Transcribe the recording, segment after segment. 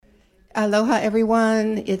Aloha,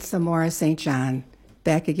 everyone. It's Amora St. John,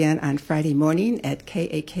 back again on Friday morning at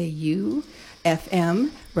KAKU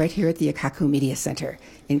FM, right here at the Akaku Media Center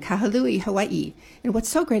in Kahului, Hawaii. And what's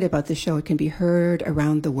so great about this show, it can be heard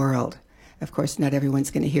around the world. Of course, not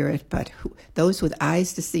everyone's going to hear it, but those with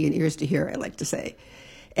eyes to see and ears to hear, I like to say.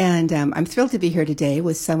 And I'm thrilled to be here today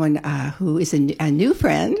with someone who is a new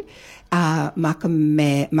friend,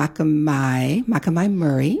 Makamai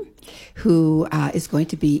Murray, who is going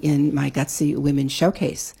to be in my Gutsy Women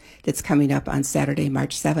Showcase that's coming up on Saturday,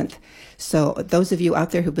 March 7th. So those of you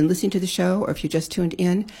out there who've been listening to the show, or if you just tuned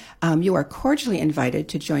in, you are cordially invited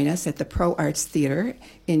to join us at the Pro Arts Theater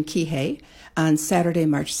in Kihei on Saturday,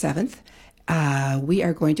 March 7th. We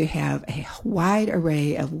are going to have a wide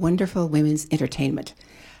array of wonderful women's entertainment,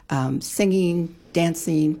 singing,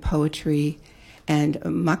 dancing, poetry, and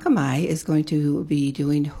Makamai is going to be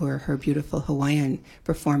doing her beautiful Hawaiian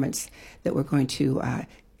performance that we're going to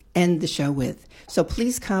end the show with. So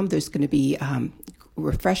please come. There's going to be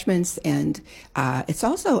refreshments, and it's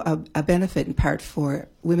also a benefit in part for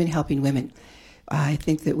women helping women. I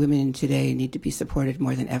think that women today need to be supported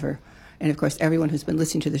more than ever. And of course, everyone who's been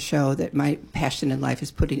listening to the show, that my passion in life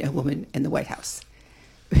is putting a woman in the White House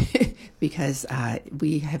because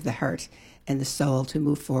we have the heart and the soul to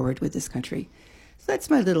move forward with this country. So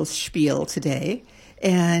that's my little spiel today.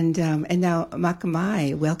 And now,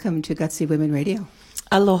 Makamai, welcome to Gutsy Women Radio.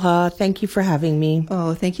 Aloha. Thank you for having me.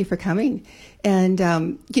 Oh, thank you for coming. And,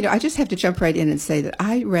 I just have to jump right in and say that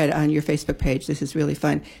I read on your Facebook page, this is really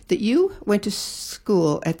fun, that you went to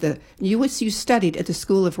school you studied at the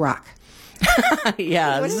School of Rock.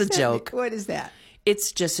 Yeah, this is a joke. What is that?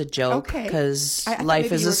 It's just a joke because okay.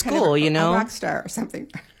 life is a school, kind of a rock star or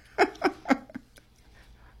something.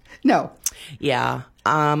 No. Yeah.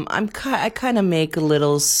 I kind of make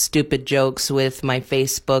little stupid jokes with my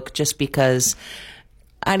Facebook just because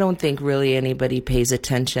I don't think really anybody pays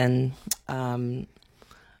attention.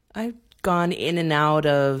 I've gone in and out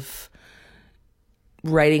of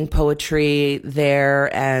writing poetry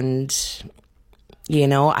there, and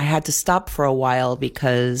I had to stop for a while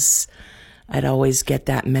because I'd always get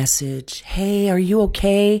that message, "Hey, are you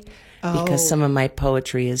okay?" Because some of my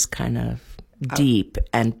poetry is kind of deep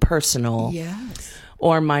and personal. Yes.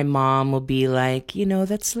 Or my mom will be like,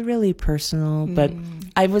 that's really personal. But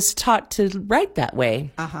I was taught to write that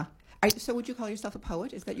way. Uh-huh. So would you call yourself a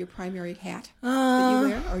poet? Is that your primary hat that you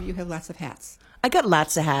wear? Or you have lots of hats? I got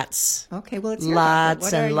lots of hats. Okay, well, it's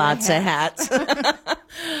lots and lots of hats.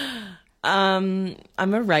 I'm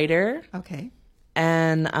a writer. Okay.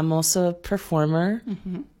 And I'm also a performer.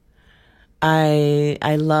 Mm-hmm.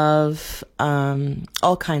 I love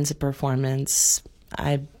all kinds of performance.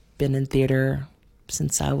 I've been in theater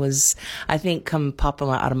since I was, I think, come popping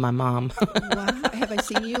out of my mom. Wow. Have I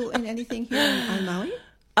seen you in anything here on Maui?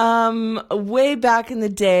 Way back in the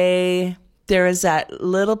day, there was that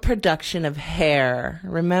little production of Hair.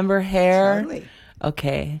 Remember Hair? Totally.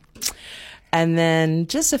 Okay. And then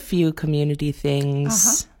just a few community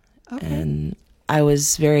things. Uh-huh. Okay. And I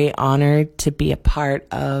was very honored to be a part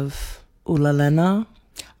of Ulalena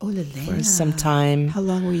for some time. How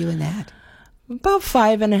long were you in that? About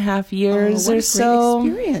 5.5 years what or a so.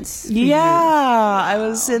 Great experience. Yeah, Wow. I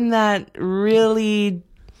was in that really,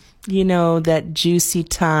 that juicy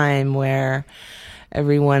time where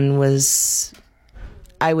everyone was,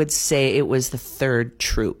 I would say it was the third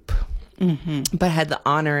troupe, but I had the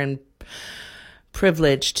honor and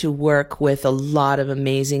privilege to work with a lot of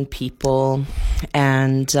amazing people.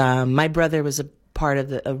 And my brother was a part of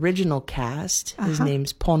the original cast. His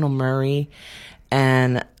name's Pono Murray.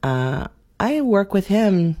 And I work with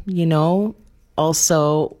him,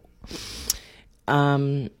 also,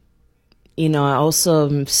 I also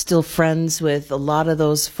am still friends with a lot of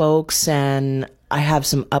those folks, and I have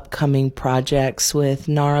some upcoming projects with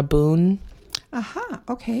Nara Boone.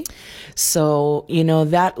 Okay. So,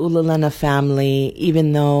 that Ulalena family,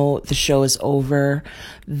 even though the show is over,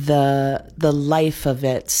 the life of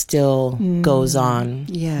it still goes on.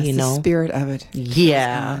 Yes, the spirit of it.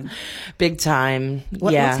 Yeah, big time.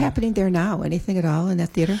 What's happening there now? Anything at all in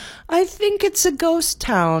that theater? I think it's a ghost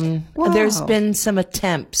town. Wow. There's been some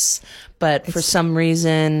attempts, but for some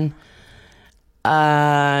reason,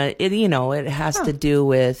 it has to do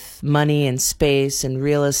with money and space and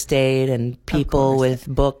real estate and people with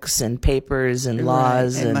books and papers and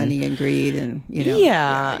laws and money and greed and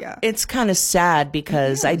Yeah. It's kind of sad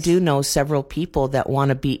because I do know several people that want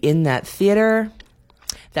to be in that theater.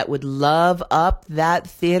 that would love up that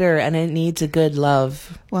theater, and it needs a good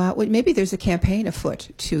love. Well, maybe there's a campaign afoot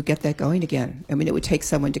to get that going again. I mean, it would take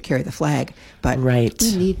someone to carry the flag, but right.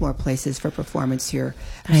 we need more places for performance here.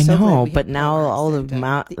 I know, but now all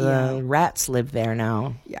the rats live there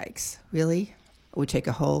now. Yikes. Really? It would take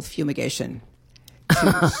a whole fumigation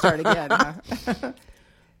to start again, huh?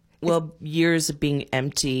 Well, years of being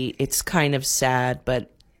empty, it's kind of sad,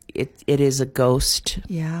 but it is a ghost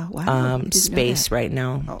space right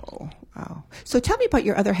now. Oh, wow. So tell me about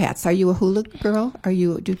your other hats. Are you a hula girl? Do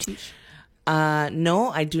you teach?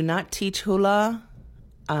 No, I do not teach hula.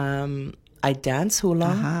 I dance hula.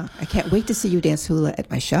 Uh-huh. I can't wait to see you dance hula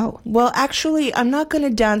at my show. Well, actually, I'm not going to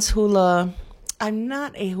dance hula. I'm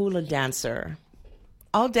not a hula dancer.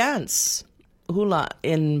 I'll dance hula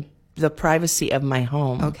in the privacy of my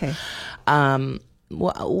home. Okay.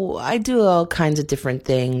 Well, I do all kinds of different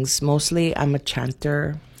things. Mostly, I'm a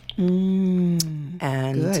chanter. And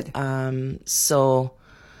good. So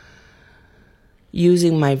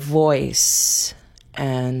using my voice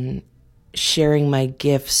and sharing my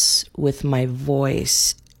gifts with my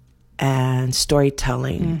voice and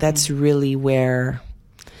storytelling, that's really where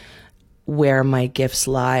my gifts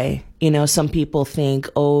lie. You know, some people think,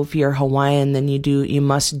 oh, if you're Hawaiian, then you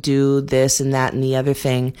must do this and that and the other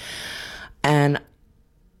thing. And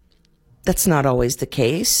that's not always the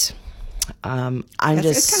case. It's kind of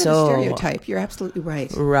a stereotype. You're absolutely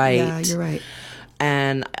right. Right. Yeah, you're right.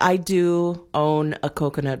 And I do own a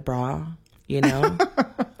coconut bra, you know,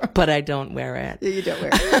 but I don't wear it. Yeah, you don't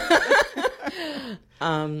wear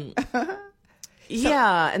it.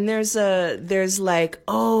 Yeah, and there's like,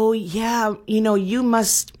 oh yeah, you know, you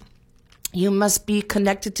must be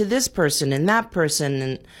connected to this person and that person,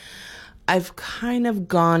 and I've kind of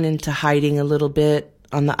gone into hiding a little bit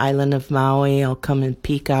on the island of Maui. I'll come and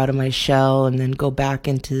peek out of my shell and then go back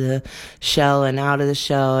into the shell and out of the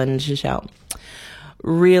shell and just out.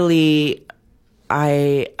 Really,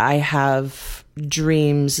 I have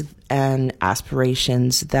dreams and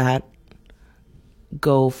aspirations that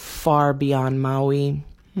go far beyond Maui.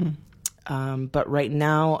 But right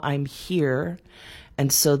now I'm here.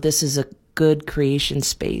 And so this is a good creation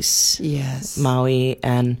space. Yes. Maui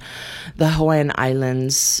and the Hawaiian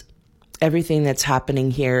Islands, everything that's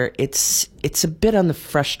happening here, it's a bit on the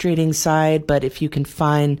frustrating side, but if you can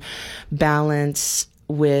find balance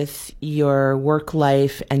with your work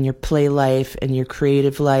life and your play life and your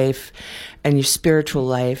creative life and your spiritual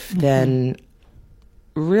life, then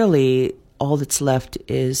really all that's left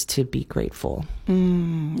is to be grateful.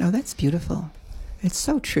 Oh, that's beautiful. It's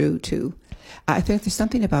so true, too. I think there's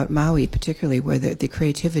something about Maui, particularly, where the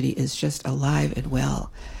creativity is just alive and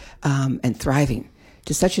well and thriving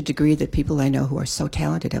to such a degree that people I know who are so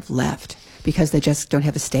talented have left because they just don't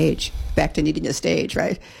have a stage. Back to needing a stage,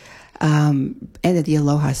 right? And that the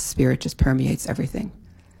aloha spirit just permeates everything.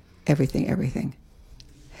 Everything.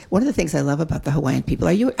 One of the things I love about the Hawaiian people,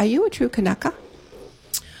 are you a true Kanaka?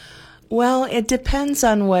 Well, it depends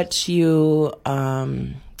on what you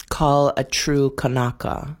call a true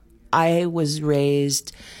Kanaka. I was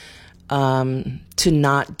raised to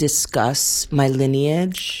not discuss my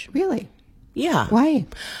lineage. Really? Yeah. Why?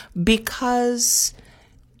 Because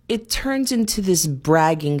it turns into this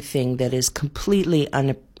bragging thing that is completely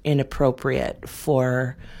inappropriate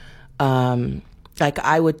for, like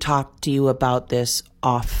I would talk to you about this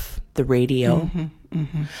off the radio.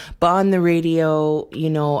 But on the radio, you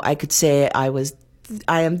know, I could say I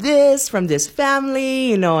am this from this family,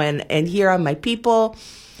 you know, and here are my people.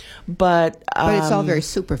 But it's all very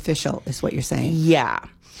superficial, is what you're saying. Yeah.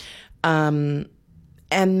 And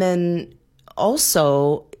then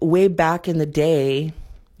also, way back in the day,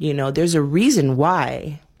 you know, there's a reason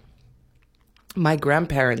why my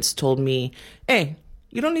grandparents told me, hey,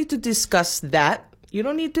 you don't need to discuss that. You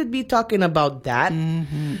don't need to be talking about that.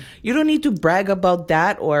 You don't need to brag about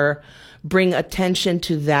that or bring attention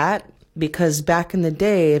to that. Because back in the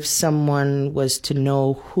day, if someone was to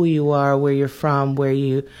know who you are, where you're from, where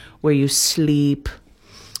you sleep,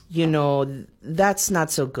 you know, that's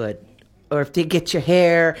not so good. Or if they get your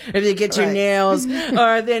hair, or if they get your nails,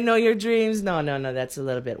 or they know your dreams. No, that's a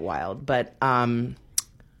little bit wild. But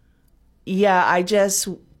yeah, I just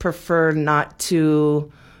prefer not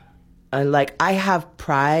to. I have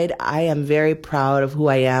pride. I am very proud of who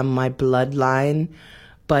I am, my bloodline,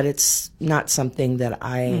 but it's not something that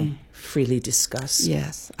I freely discuss.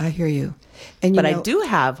 Yes, I hear you. But I do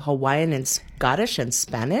have Hawaiian and Scottish and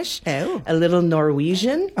Spanish. Oh. A little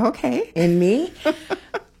Norwegian. Okay. In me.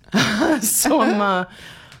 So I'm a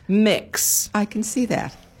mix. I can see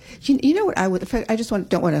that. You know what I just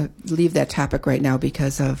don't want to leave that topic right now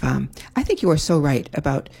because of I think you are so right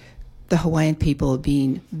about the Hawaiian people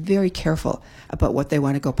being very careful about what they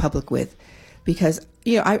want to go public with. Because,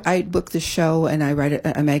 I book this show and I write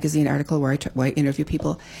a magazine article where I interview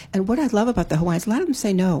people. And what I love about the Hawaiians, a lot of them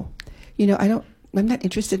say no. I'm not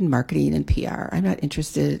interested in marketing and PR. I'm not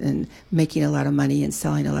interested in making a lot of money and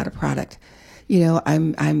selling a lot of product.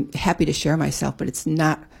 I'm happy to share myself, but it's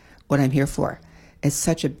not what I'm here for.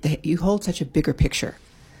 You hold such a bigger picture,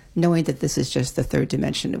 knowing that this is just the third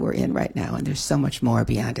dimension that we're in right now, and there's so much more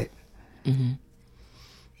beyond it. Mm-hmm.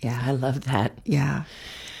 Yeah, I love that. Yeah.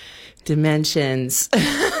 Dimensions.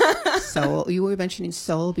 Soul. You were mentioning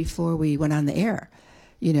soul before we went on the air.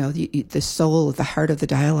 The soul, the heart of the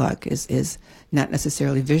dialogue is not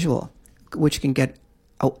necessarily visual, which can get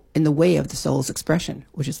in the way of the soul's expression,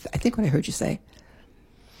 which is, I think, what I heard you say.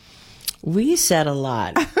 We said a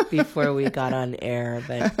lot before we got on air,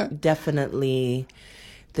 but definitely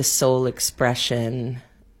the soul expression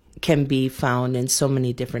can be found in so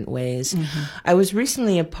many different ways. Mm-hmm. I was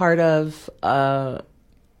recently a part of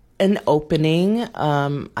an opening.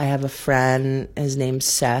 I have a friend, his name's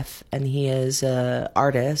Seth, and he is an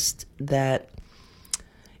artist that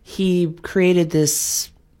he created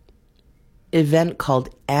this event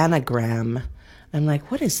called Anagram. I'm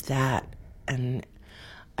like, what is that? And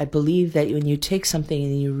I believe that when you take something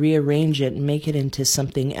and you rearrange it and make it into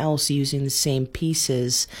something else using the same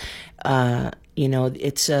pieces,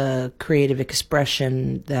 it's a creative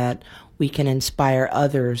expression that we can inspire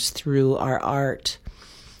others through our art.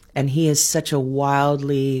 And he is such a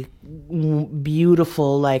wildly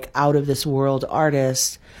beautiful, out of this world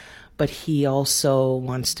artist, but he also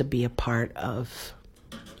wants to be a part of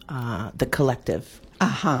the collective.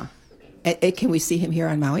 Uh-huh. Can we see him here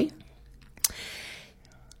on Maui?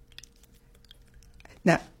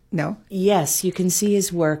 No? Yes, you can see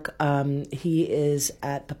his work. He is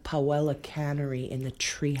at the Pauela Cannery in the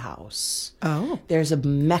Treehouse. Oh. There's a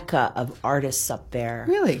mecca of artists up there.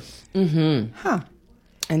 Really? Mm-hmm. Huh.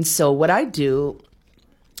 And so what I do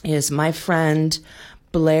is my friend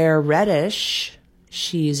Blair Reddish,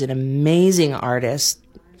 she's an amazing artist,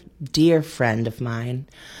 dear friend of mine.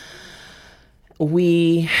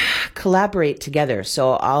 We collaborate together.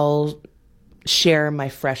 So I'll share my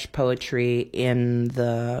fresh poetry in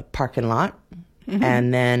the parking lot. Mm-hmm.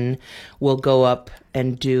 And then we'll go up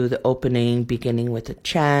and do the opening, beginning with a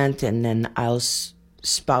chant, and then I'll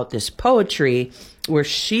spout this poetry where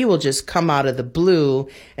she will just come out of the blue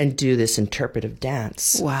and do this interpretive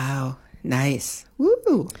dance. Wow. Nice.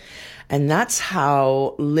 Woo. And that's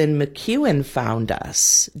how Lynn McEwen found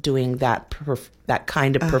us, doing that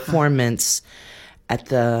kind of performance at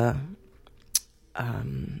the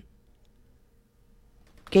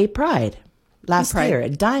Gay Pride last year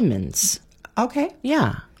at Diamonds. Okay.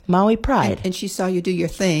 Yeah. Maui Pride. And she saw you do your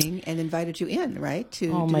thing and invited you in, right?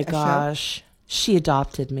 Oh my gosh. Show? She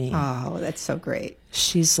adopted me. Oh, that's so great.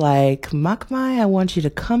 She's like, Makmai, I want you to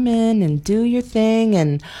come in and do your thing.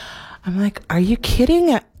 And I'm like, are you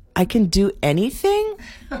kidding? I can do anything?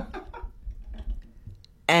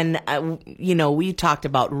 And, we talked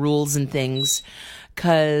about rules and things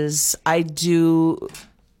because I do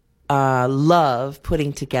love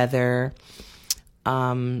putting together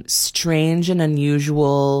strange and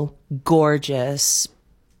unusual, gorgeous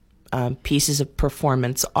pieces of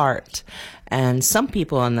performance art. And some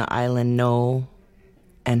people on the island know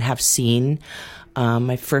and have seen.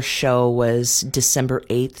 My first show was December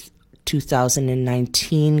 8th,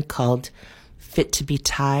 2019, called Fit to be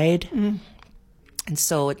Tied. Mm. And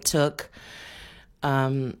so it took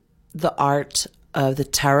the art of the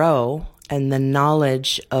tarot and the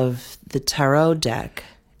knowledge of the tarot deck,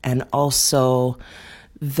 and also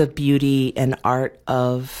the beauty and art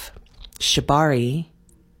of shibari,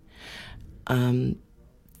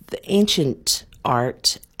 the ancient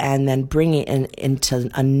art, and then bringing it into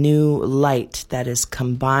a new light that has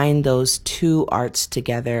combined those two arts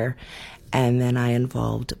together. And then I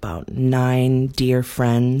involved about 9 dear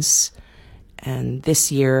friends. And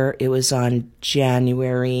this year it was on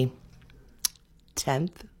January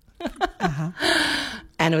 10th.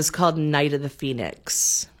 And it was called Night of the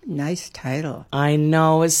Phoenix. Nice title. I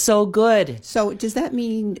know, it's so good. So does that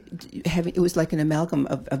mean it was like an amalgam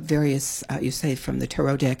of various, you say, from the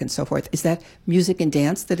tarot deck and so forth. Is that music and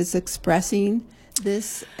dance that is expressing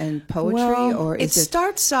this, and poetry? Well, or it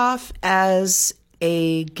starts off as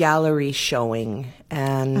a gallery showing.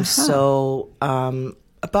 And so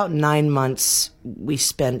about 9 months we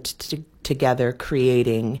spent together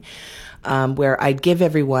creating, where I'd give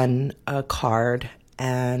everyone a card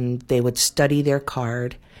and they would study their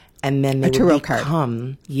card. and then they A tarot would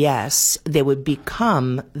become, yes, they would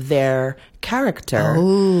become their character.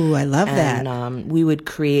 Oh, I love that. And we would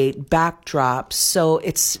create backdrops. So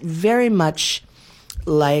it's very much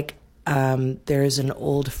like there's an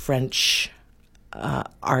old French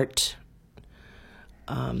art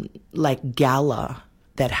like gala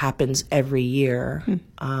that happens every year.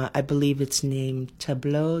 I believe it's named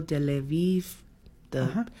Tableau de la Vie.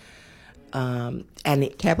 And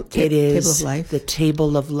it is Table of Life. the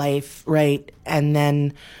Table of Life, right? And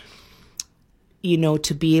then, you know,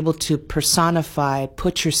 to be able to personify,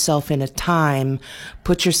 put yourself in a time,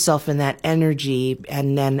 put yourself in that energy,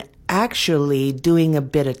 and then actually doing a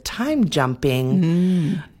bit of time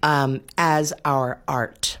jumping as our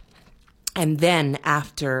art. And then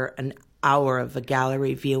after an hour of a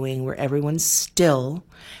gallery viewing where everyone's still,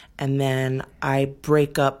 and then I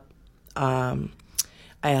break up, I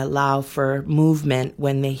allow for movement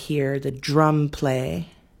when they hear the drum play.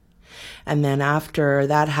 And then after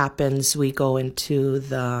that happens, we go into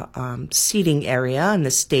the seating area and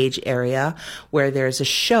the stage area where there's a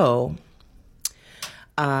show.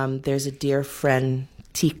 There's a dear friend,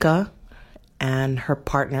 Tika, and her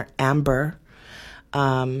partner, Amber.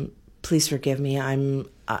 Please forgive me.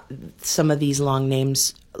 Some of these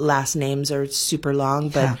last names are super long,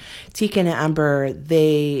 but Tika and Amber,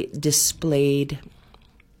 they displayed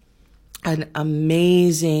an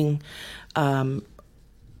amazing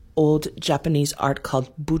old Japanese art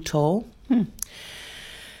called buto.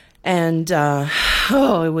 And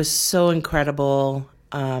it was so incredible.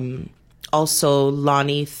 Also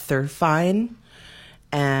Lonnie Thurfine,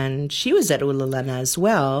 and she was at Ulalena as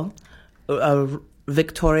well.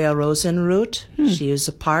 Victoria Rosenroot, she was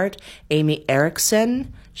a part. Amy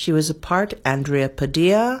Erickson, she was a part. Andrea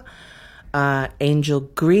Padilla, Angel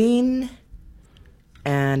Green,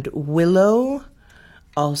 and Willow.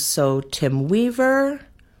 Also Tim Weaver.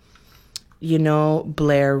 You know,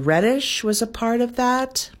 Blair Reddish was a part of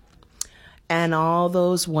that. And all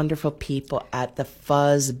those wonderful people at the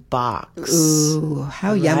Fuzz Box. Ooh,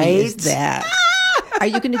 how yummy is that? Are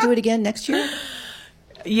you going to do it again next year?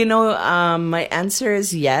 You know, my answer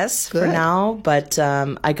is yes for now, but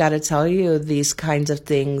I got to tell you, these kinds of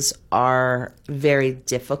things are very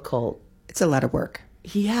difficult. It's a lot of work.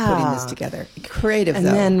 Yeah. Putting this together. Creative, and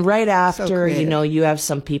though. then right after, So you know, you have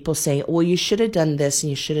some people saying, well, you should have done this and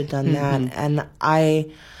you should have done that. And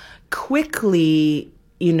I quickly,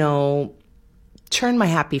 you know, turn my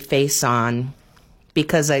happy face on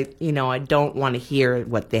because I don't want to hear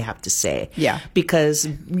what they have to say. Yeah. Because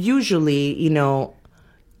usually, you know,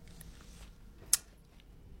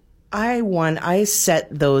 I set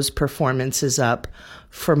those performances up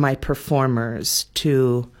for my performers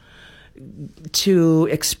to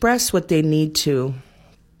express what they need to.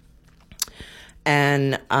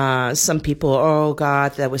 And some people, oh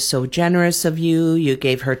God, that was so generous of you. You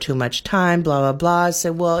gave her too much time, blah, blah, blah. I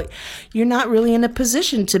said, well, you're not really in a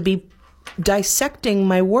position to be dissecting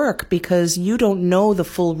my work because you don't know the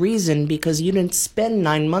full reason because you didn't spend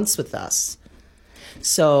 9 months with us.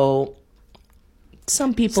 So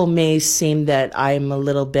some people may seem that I'm a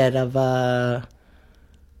little bit of a,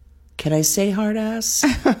 can I say hard ass?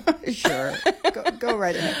 Sure. Go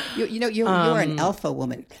right ahead. You're an alpha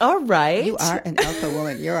woman. All right. You are an alpha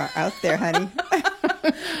woman. You're out there, honey.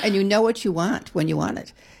 And you know what you want when you want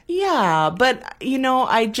it. Yeah, but, you know,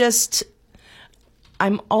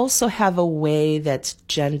 I'm also have a way that's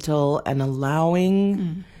gentle and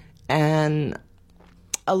allowing. And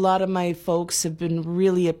a lot of my folks have been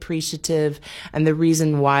really appreciative. And the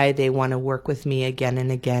reason why they want to work with me again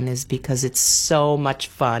and again is because it's so much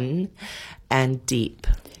fun and deep.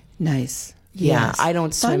 Nice. Yeah, Yes. I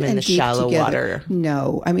don't swim Fun in and the deep shallow together. water.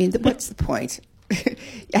 No. I mean, what's the point?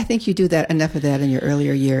 I think you do that enough of that in your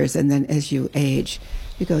earlier years. And then as you age,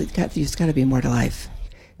 you go, there's got to be more to life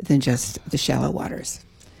than just the shallow waters.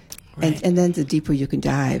 Right. And then the deeper you can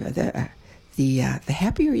dive, the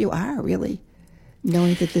happier you are, really.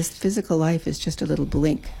 Knowing that this physical life is just a little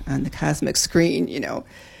blink on the cosmic screen, you know.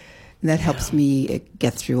 And that helps me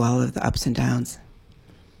get through all of the ups and downs.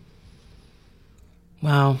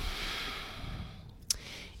 Wow.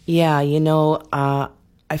 Yeah, you know,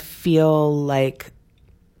 I feel like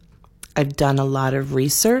I've done a lot of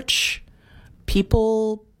research,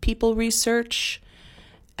 people research,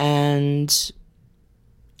 and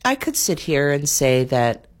I could sit here and say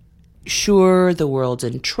that sure, the world's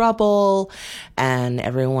in trouble and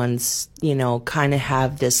everyone's, you know, kind of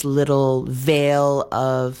have this little veil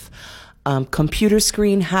of computer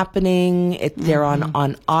screen happening. They're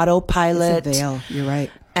on autopilot. It's a veil. You're right.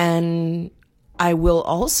 And I will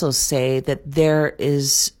also say that there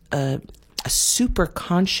is a super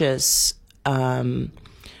conscious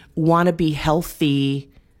want to be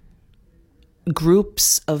healthy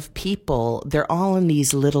groups of people. They're all in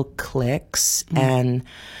these little cliques, and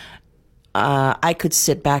I could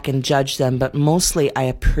sit back and judge them, but mostly I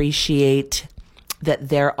appreciate that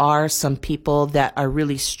there are some people that are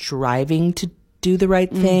really striving to do the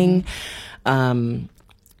right thing.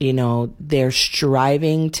 They're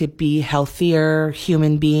striving to be healthier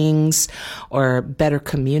human beings or better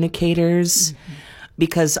communicators,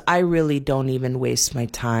 because I really don't even waste my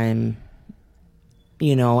time,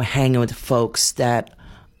 hanging with folks that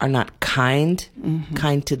are not kind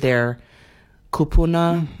to their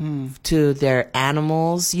kupuna, to their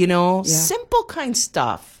animals, simple kind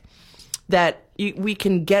stuff that we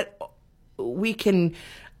can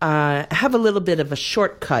have a little bit of a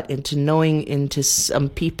shortcut into some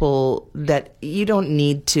people that you don't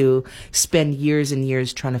need to spend years and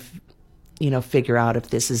years trying to, figure out if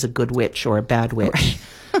this is a good witch or a bad witch.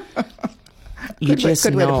 You just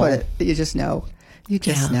know. Good way to put it. You just know. You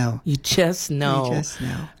just know. You just know. You just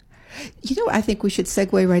know. I think we should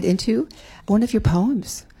segue right into one of your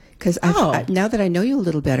poems, because now that I know you a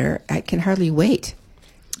little better, I can hardly wait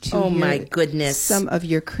to hear my goodness, some of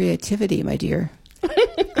your creativity, my dear.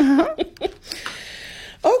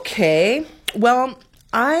 Okay. Well,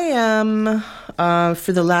 I am,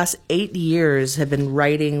 for the last 8 years, have been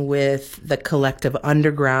writing with the collective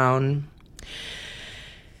Underground.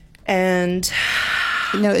 And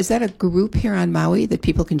now, is that a group here on Maui that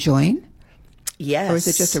people can join? Yes. Or is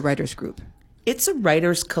it just a writers group? It's a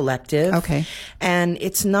writers collective. Okay. And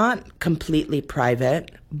it's not completely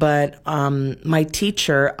private, but my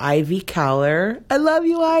teacher, Ivy Cowler, I love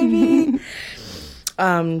you, Ivy.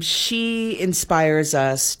 She inspires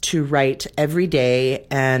us to write every day,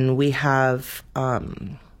 and we have,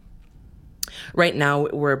 right now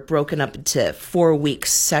we're broken up into 4-week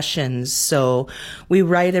sessions. So we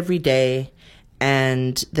write every day,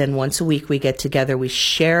 and then once a week we get together, we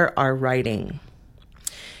share our writing.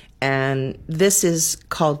 And this is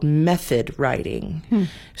called method writing.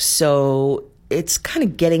 So it's kind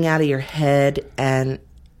of getting out of your head and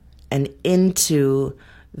into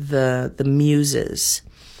the muses.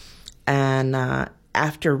 And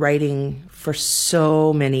after writing for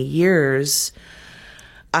so many years,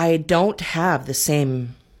 I don't have the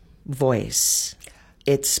same voice.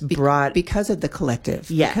 It's brought because of the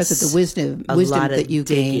collective. Yes, because of the wisdom that you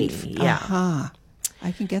gained. Yeah,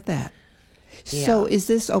 I can get that. So is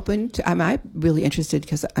this open to, I'm really interested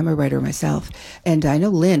because I'm a writer myself. And I know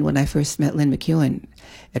Lynn, when I first met Lynn McEwen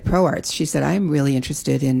at ProArts, she said, I'm really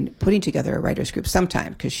interested in putting together a writers group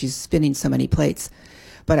sometime because she's spinning so many plates.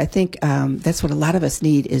 But I think that's what a lot of us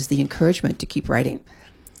need, is the encouragement to keep writing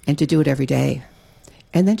and to do it every day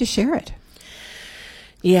and then to share it.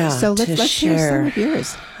 Yeah. So let's share some of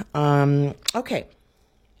yours. Okay.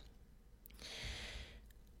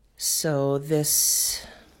 So this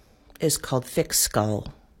is called Thick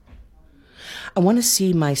Skull. I want to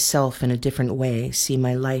see myself in a different way, see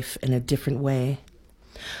my life in a different way.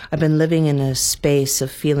 I've been living in a space of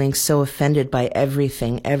feeling so offended by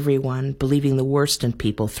everything, everyone, believing the worst in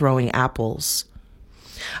people, throwing apples.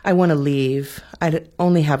 I want to leave. I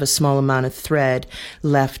only have a small amount of thread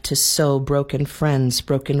left to sew broken friends,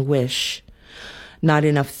 broken wish. Not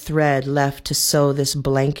enough thread left to sew this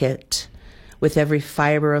blanket. With every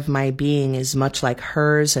fiber of my being is much like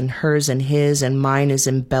hers and his, and mine is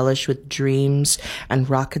embellished with dreams and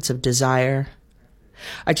rockets of desire.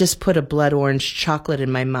 I just put a blood orange chocolate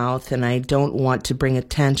in my mouth, and I don't want to bring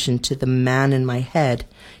attention to the man in my head.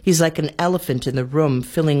 He's like an elephant in the room,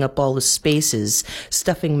 filling up all the spaces,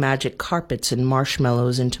 stuffing magic carpets and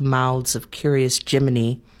marshmallows into mouths of curious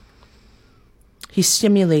Jiminy. He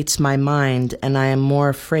stimulates my mind, and I am more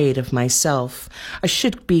afraid of myself. I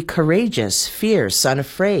should be courageous, fierce,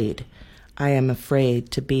 unafraid. I am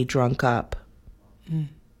afraid to be drunk up.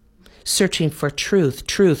 Searching for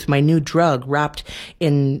truth, my new drug, wrapped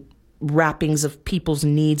in wrappings of people's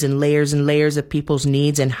needs and layers of people's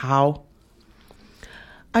needs, and how.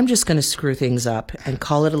 I'm just going to screw things up and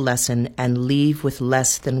call it a lesson and leave with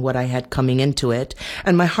less than what I had coming into it.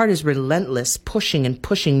 And my heart is relentless, pushing and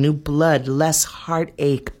pushing new blood, less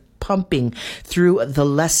heartache, pumping through the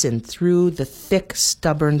lesson, through the thick,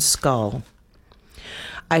 stubborn skull.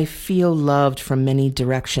 I feel loved from many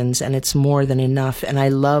directions, and it's more than enough. And I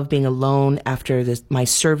love being alone after my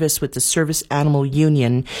service with the Service Animal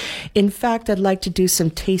Union. In fact, I'd like to do some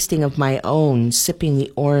tasting of my own, sipping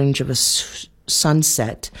the orange of a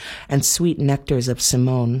sunset and sweet nectars of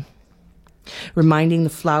Simone, reminding the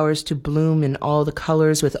flowers to bloom in all the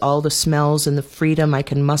colors with all the smells and the freedom I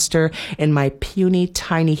can muster in my puny,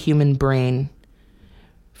 tiny human brain.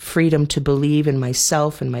 freedom to believe in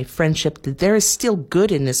myself and my friendship, that there is still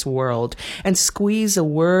good in this world, and squeeze the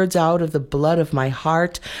words out of the blood of my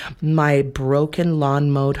heart, my broken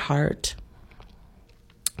lawn-mowed heart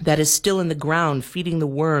that is still in the ground, feeding the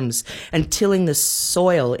worms and tilling the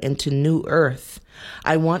soil into new earth.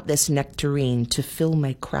 I want this nectarine to fill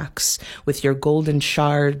my cracks with your golden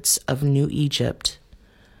shards of New Egypt.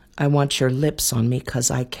 I want your lips on me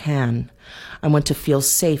 'cause I can. I want to feel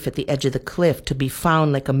safe at the edge of the cliff, to be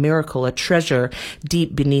found like a miracle, a treasure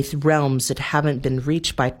deep beneath realms that haven't been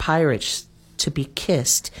reached by pirates, to be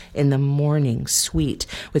kissed in the morning sweet,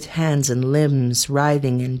 with hands and limbs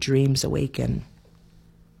writhing and dreams awaken.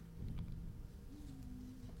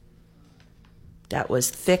 That was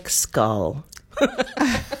Thick Skull.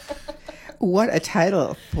 What a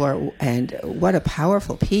title for, and what a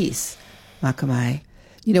powerful piece, Makamai.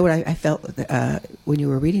 You know what I felt when you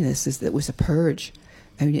were reading this is that it was a purge.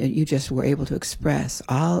 I mean, you just were able to express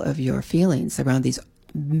all of your feelings around these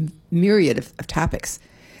myriad of topics,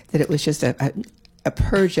 that it was just a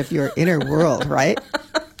purge of your inner world, right?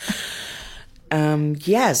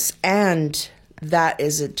 Yes, and that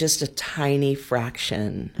is just a tiny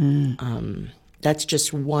fraction. That's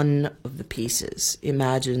just one of the pieces.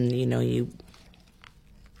 Imagine, you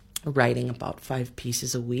writing about 5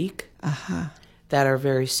 pieces a week that are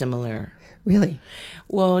very similar. Really?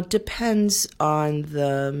 Well, it depends on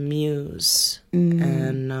the muse.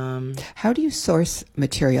 And how do you source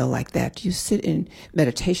material like that? Do you sit in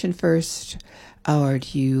meditation first, or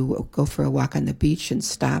do you go for a walk on the beach and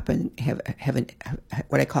stop and have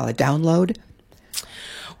what I call a download?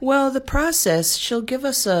 Well, the process, she'll give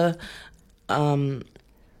us a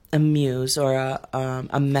muse or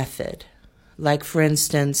a method. Like, for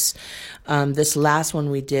instance, this last one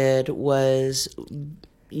we did was,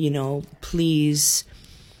 please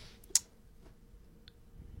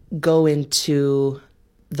go into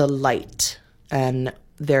the light. And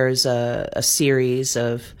there's a series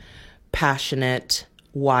of passionate,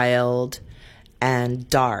 wild, and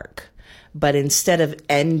dark. But instead of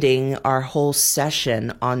ending our whole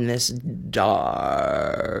session on this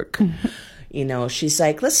dark, she's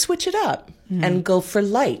like, let's switch it up and go for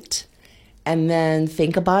light. And then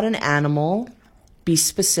think about an animal, be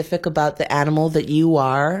specific about the animal that you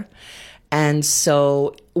are. And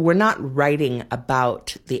so we're not writing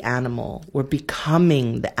about the animal. We're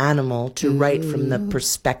becoming the animal to write from the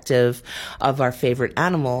perspective of our favorite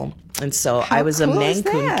animal. And so I was cool a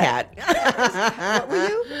Mancoon cat. What were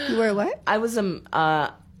you? You were what?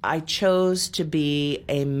 I chose to be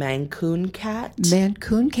a Mancoon cat.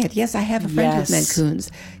 Mancoon cat. Yes, I have a friend with Mancoons.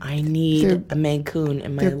 I need a Mancoon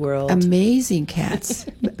in my world. Amazing cats.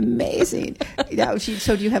 Amazing.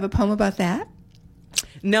 So do you have a poem about that?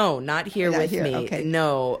 No, not here with me. Okay.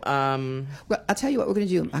 No. Well, I'll tell you what we're going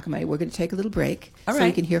to do, Makamai. We're going to take a little break so right.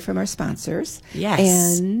 we can hear from our sponsors.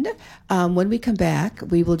 Yes. And when we come back,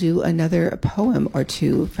 we will do another poem or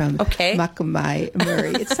two from Makamai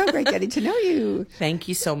Murray. It's so great getting to know you. Thank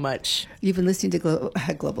you so much. You've been listening to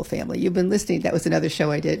Global Family. You've been listening. That was another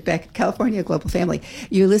show I did back in California, Global Family.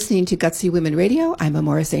 You're listening to Gutsy Women Radio. I'm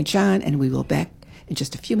Amora St. John, and we will be back in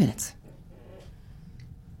just a few minutes.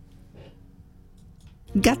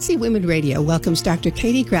 Gutsy Women Radio welcomes Dr.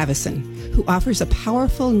 Katie Gravison, who offers a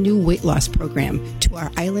powerful new weight loss program to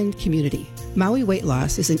our island community. Maui weight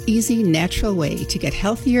loss is an easy, natural way to get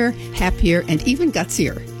healthier, happier, and even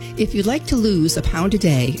gutsier. If you'd like to lose a pound a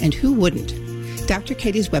day, and who wouldn't, Dr.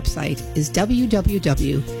 Katie's website is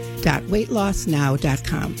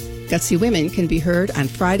www.weightlossnow.com. Gutsy Women can be heard on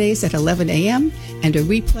Fridays at 11 a.m. and a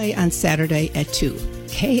replay on Saturday at 2.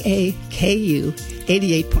 KAKU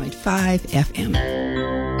 88.5 FM.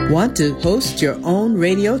 Want to host your own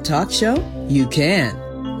radio talk show? You can.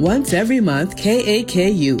 Once every month,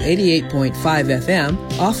 KAKU 88.5 FM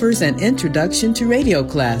offers an introduction to radio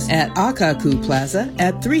class at Akaku Plaza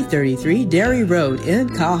at 333 Dairy Road in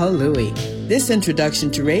Kahului. This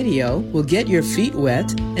introduction to radio will get your feet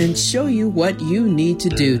wet and show you what you need to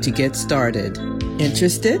do to get started.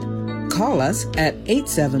 Interested? Call us at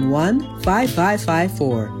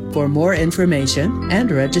 871-5554 for more information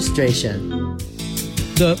and registration.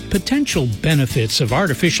 The potential benefits of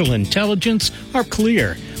artificial intelligence are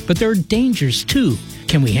clear, but there are dangers too.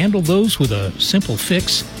 Can we handle those with a simple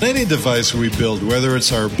fix? Any device we build, whether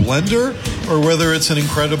it's our blender or whether it's an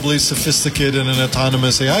incredibly sophisticated and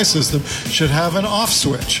autonomous AI system, should have an off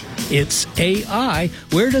switch. It's AI.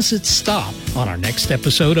 Where does it stop? On our next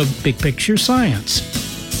episode of Big Picture Science.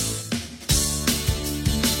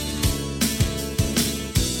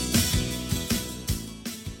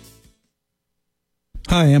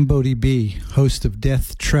 Hi, I'm Bodie B., host of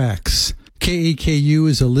Death Tracks. KAKU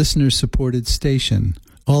is a listener-supported station.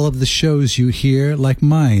 All of the shows you hear, like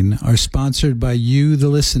mine, are sponsored by you, the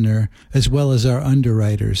listener, as well as our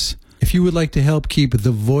underwriters. If you would like to help keep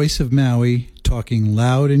the voice of Maui talking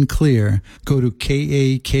loud and clear, go to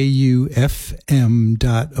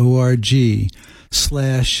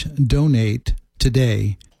kakufm.org/donate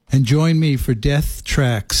today and join me for Death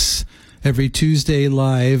Tracks every Tuesday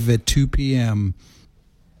live at 2 p.m.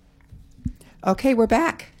 Okay, we're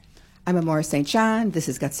back. I'm Amora St. John. This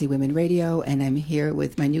is Gutsy Women Radio, and I'm here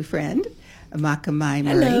with my new friend, Makamai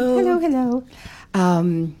Murray. Hello.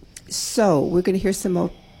 So we're going to hear some more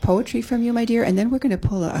poetry from you, my dear, and then we're going to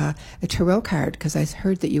pull a tarot card, because I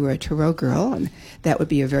heard that you were a tarot girl, and that would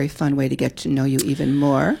be a very fun way to get to know you even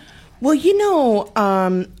more. Well,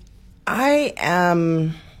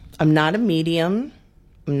 I'm not a medium.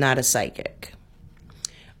 I'm not a psychic.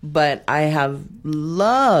 But I have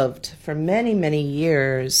loved for many, many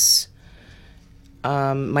years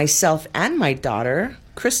myself and my daughter,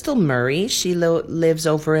 Crystal Murray. She lives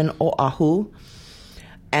over in Oahu.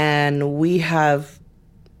 And we have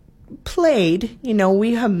played,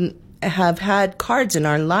 we have had cards in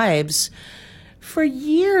our lives for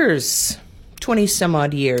years, 20 some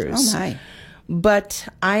odd years. Oh, my. But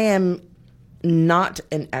I am not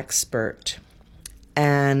an expert.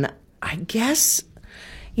 And I guess,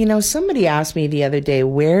 somebody asked me the other day,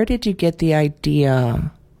 where did you get the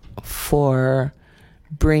idea for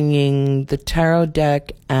bringing the tarot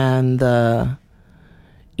deck and the,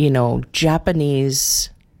 Japanese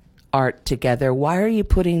art together? Why are you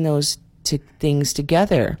putting those things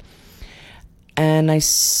together? And I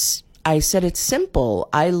said, it's simple.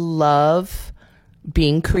 I love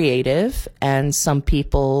being creative, and some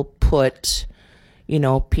people put,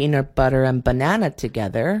 peanut butter and banana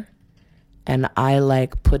together. And I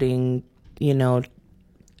like putting,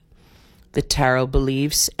 the tarot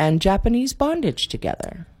beliefs and Japanese bondage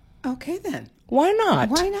together. Okay, then. Why not?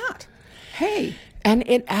 Why not? Hey. And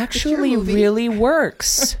it actually really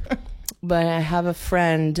works. But I have a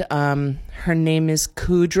friend, her name is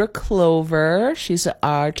Kudra Clover. She's an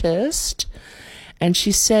artist. And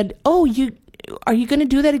she said, are you going to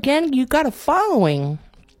do that again? You got a following.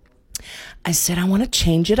 I said, I want to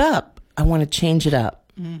change it up.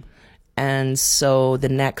 Mm. And so the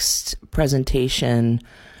next presentation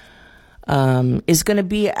is going to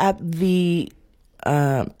be at the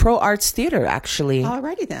Pro Arts Theater, actually.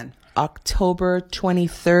 Alrighty then. October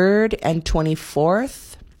 23rd and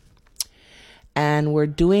 24th. And we're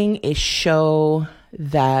doing a show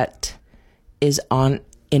that is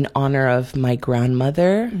in honor of my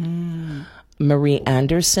grandmother, Marie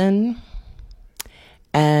Anderson.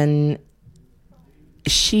 And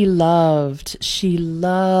she loved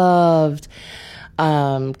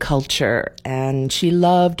culture, and she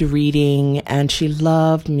loved reading, and she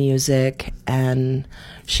loved music, and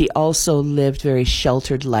she also lived very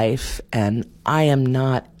sheltered life. And I am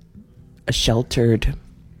not a sheltered,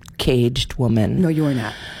 caged woman. No, you are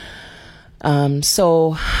not.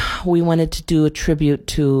 So we wanted to do a tribute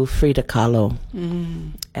to Frida Kahlo.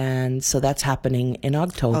 And so that's happening in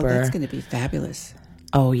October. Oh, that's going to be fabulous.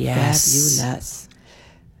 Oh, yes. Fabulous.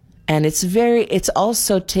 And it's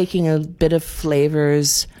also taking a bit of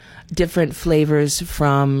different flavors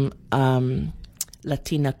from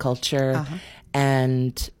Latina culture,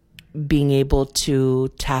 and being able to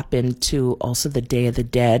tap into also the Day of the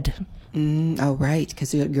Dead. Oh, right,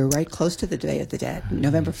 because you're right close to the Day of the Dead,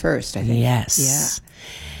 November 1st, I think. Yes. Yeah.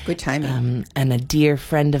 Good timing. And a dear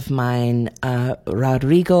friend of mine,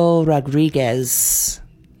 Rodrigo Rodriguez,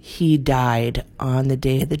 he died on the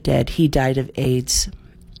Day of the Dead. He died of AIDS.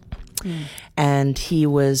 And he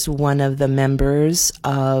was one of the members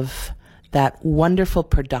of that wonderful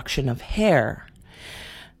production of Hair.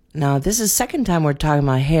 Now, this is the second time we're talking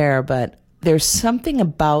about Hair, but there's something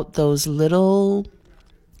about those little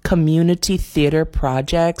community theater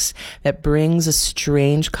projects that brings a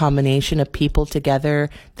strange combination of people together.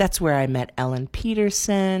 That's where I met Ellen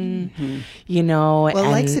Peterson, Well, and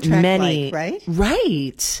likes attract many, like, right?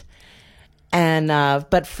 Right. And,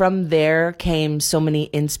 but from there came so many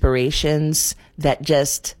inspirations that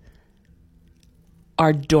just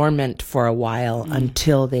are dormant for a while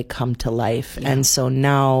until they come to life. Yeah. And so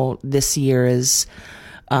now this year is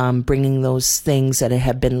bringing those things that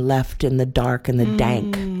have been left in the dark and the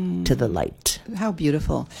dank to the light. How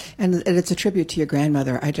beautiful. And it's a tribute to your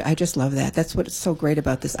grandmother. I just love that. That's what's so great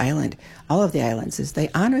about this island. All of the islands is they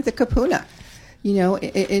honor the kapuna.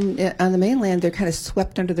 On the mainland, they're kind of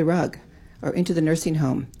swept under the rug or into the nursing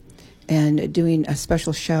home. And doing a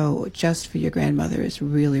special show just for your grandmother is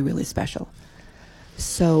really, really special.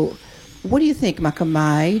 So what do you think,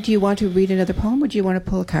 Makamai? Do you want to read another poem, or do you want to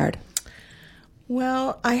pull a card?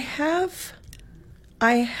 Well, I have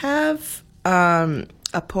I have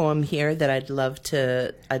a poem here that I'd love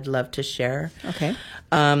to share. Okay.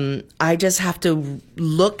 I just have to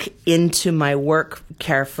look into my work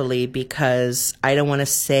carefully because I don't want to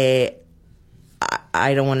say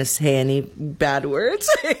any bad words,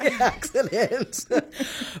 accidents.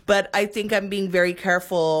 But I think I'm being very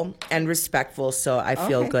careful and respectful, so I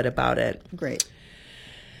feel good about it. Great.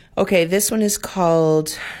 Okay, this one is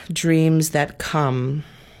called Dreams That Come.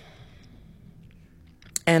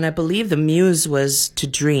 And I believe the muse was to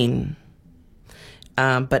dream,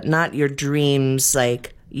 but not your dreams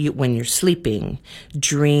like when you're sleeping.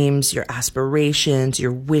 Dreams, your aspirations,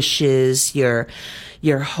 your wishes, your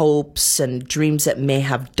hopes, and dreams that may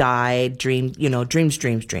have died. Dreams.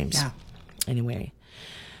 Yeah. Anyway,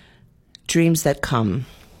 dreams that come.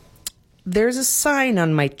 There's a sign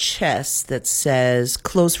on my chest that says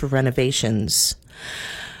closed for renovations.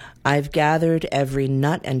 I've gathered every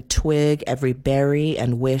nut and twig, every berry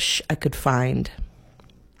and wish I could find.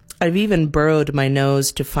 I've even burrowed my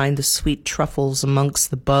nose to find the sweet truffles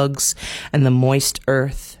amongst the bugs and the moist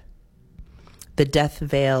earth. The death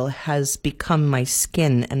veil has become my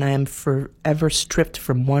skin, and I am forever stripped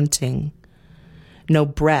from wanting. No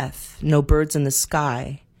breath, no birds in the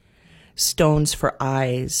sky, stones for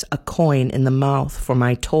eyes, a coin in the mouth for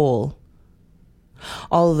my toll.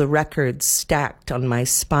 All the records stacked on my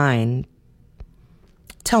spine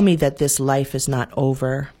tell me that this life is not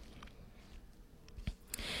over.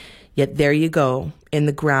 Yet there you go, in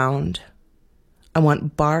the ground. I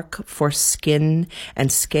want bark for skin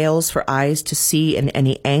and scales for eyes to see in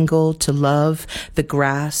any angle, to love the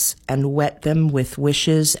grass and wet them with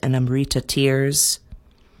wishes and Amrita tears.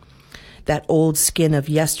 That old skin of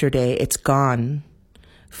yesterday, it's gone.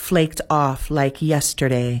 Flaked off like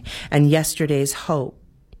yesterday and yesterday's hope.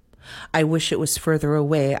 I wish it was further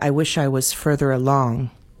away. I wish I was further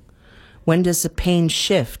along. When does the pain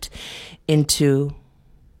shift into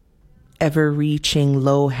ever-reaching,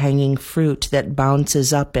 low-hanging fruit that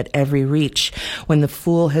bounces up at every reach? When the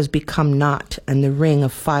fool has become naught and the ring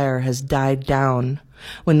of fire has died down?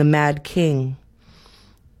 When the mad king,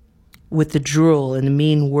 with the drool and the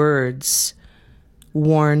mean words,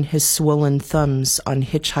 worn his swollen thumbs on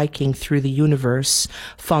hitchhiking through the universe,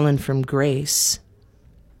 fallen from grace.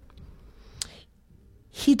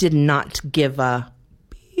 He did not give a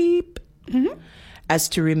beep as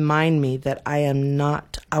to remind me that I am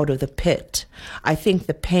not out of the pit. I think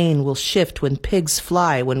the pain will shift when pigs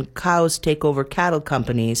fly, when cows take over cattle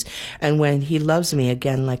companies, and when he loves me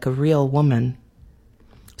again like a real woman.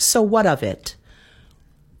 So what of it?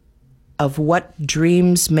 Of what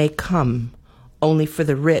dreams may come, only for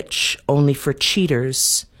the rich, only for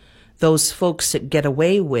cheaters, those folks that get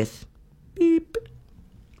away with beep.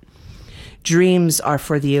 Dreams are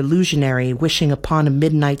for the illusionary wishing upon a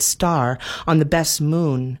midnight star on the best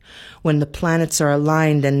moon when the planets are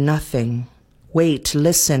aligned and nothing. Wait,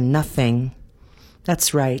 listen, nothing.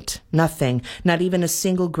 That's right, nothing. Not even a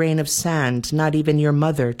single grain of sand, not even your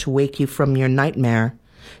mother to wake you from your nightmare.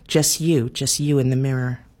 Just you in the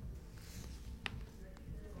mirror.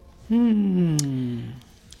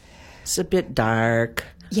 It's a bit dark.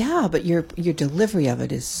 Yeah, but your delivery of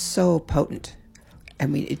it is so potent. I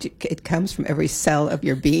mean, it comes from every cell of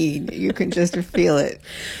your being. You can just feel it.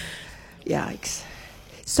 Yikes.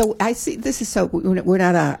 So I see, this is so, we're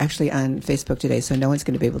not actually on Facebook today, so no one's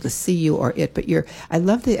going to be able to see you or it, but I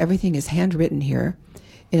love that everything is handwritten here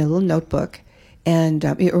in a little notebook. And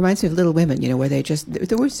it reminds me of Little Women, where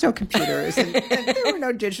there was no computers and there were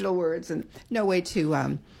no digital words and no way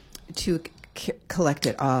to collect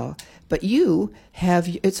it all. But you have,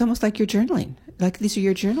 it's almost like you're journaling. Like these are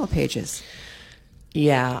your journal pages.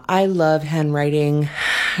 Yeah, I love handwriting.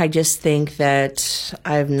 I just think that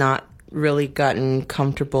I've not really gotten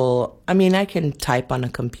comfortable. I mean, I can type on a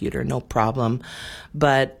computer, no problem.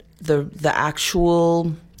 But the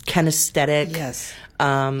actual kinesthetic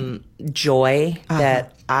joy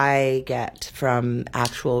that I get from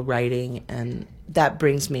actual writing, and that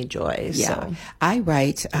brings me joy. Yeah, so. I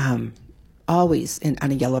write always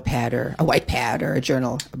on a yellow pad or a white pad or a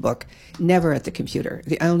journal, a book, never at the computer.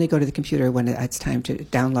 I only go to the computer when it's time to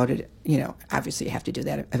download it. Obviously you have to do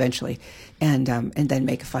that eventually, and then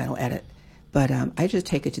make a final edit. But I just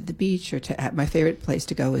take it to the beach or my favorite place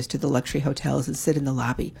to go is to the luxury hotels and sit in the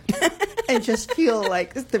lobby. And just feel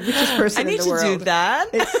like the richest person in the world. I need to do that.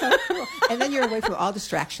 It's so cool. And then you're away from all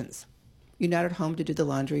distractions. You're not at home to do the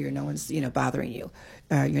laundry, or no one's bothering you.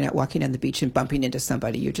 You're not walking on the beach and bumping into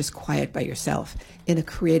somebody. You're just quiet by yourself in a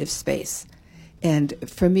creative space. And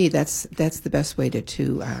for me, that's the best way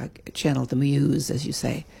to channel the muse, as you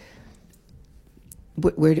say.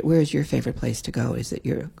 Where is your favorite place to go? Is it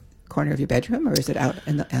your corner of your bedroom, or is it out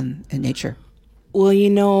in nature?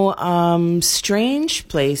 Well, strange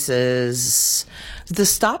places. The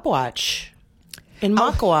stopwatch in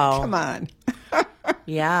Makawao. Come on.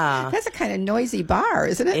 Yeah. That's a kind of noisy bar,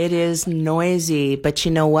 isn't it? It is noisy, but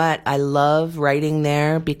you know what? I love writing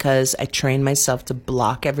there because I train myself to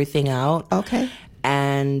block everything out. Okay.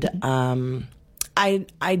 And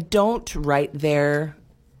I don't write there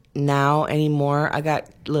now anymore. I got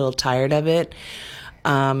a little tired of it.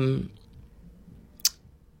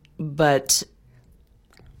 But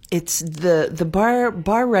it's the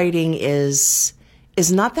bar writing is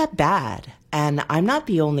not that bad. And I'm not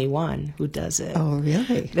the only one who does it. Oh,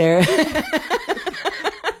 really?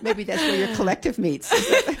 Maybe that's where your collective meets.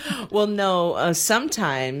 Well, no.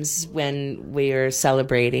 Sometimes when we're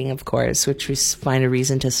celebrating, of course, which we find a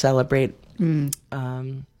reason to celebrate,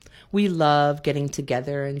 we love getting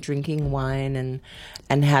together and drinking wine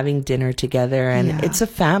and having dinner together. And it's a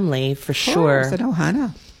family for sure. It's an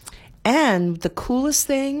ohana. And the coolest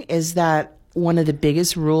thing is that one of the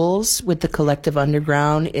biggest rules with the Collective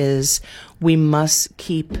Underground is we must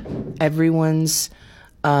keep everyone's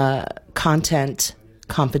content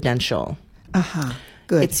confidential.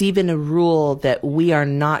 Good. It's even a rule that we are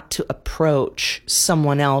not to approach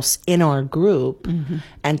someone else in our group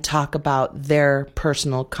and talk about their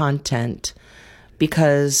personal content,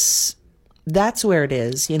 because that's where it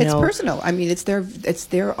is. It's personal. I mean, it's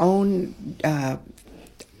their own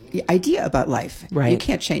idea about life. Right. You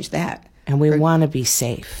can't change that. And we want to be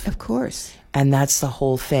safe. Of course. And that's the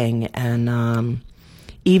whole thing. And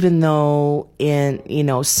even though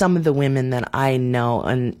some of the women that I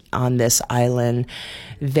know on this island,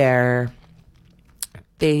 they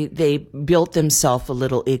built themselves a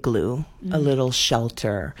little igloo, a little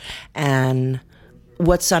shelter. And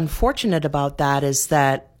what's unfortunate about that is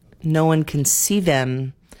that no one can see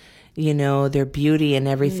them, their beauty and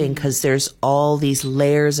everything, because there's all these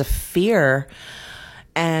layers of fear.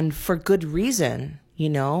 And for good reason,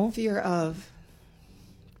 Fear of?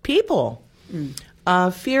 People.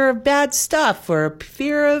 Fear of bad stuff, or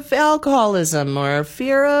fear of alcoholism, or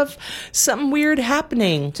fear of something weird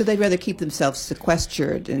happening. So they'd rather keep themselves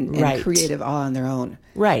sequestered and creative all on their own.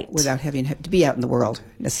 Right. Without having to be out in the world,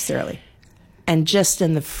 necessarily. And just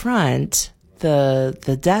in the front,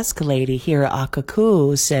 the desk lady here at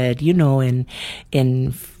Akaku said,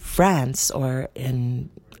 in France or in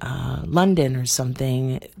London or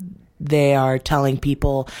something, they are telling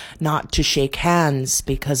people not to shake hands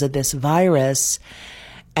because of this virus.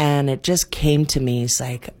 And it just came to me. It's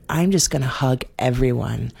like, I'm just going to hug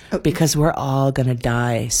everyone because we're all going to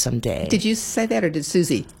die someday. Did you say that, or did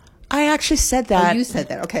Susie? I actually said that. Oh, you said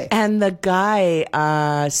that. Okay. And the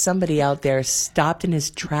guy, somebody out there stopped in his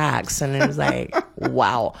tracks, and it was like,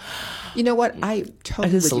 wow. You know what? I totally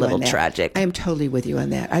It is with a you little on that. tragic. I am totally with you on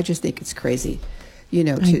that. I just think it's crazy.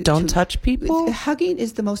 Don't touch people. Hugging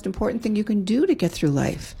is the most important thing you can do to get through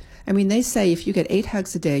life. I mean, they say if you get 8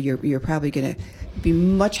 hugs a day, you're probably going to be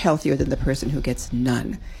much healthier than the person who gets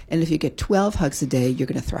none. And if you get 12 hugs a day, you're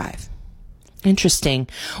going to thrive. Interesting.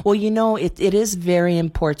 Well, it is very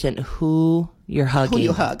important who you're hugging. Who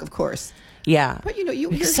you hug, of course. Yeah. But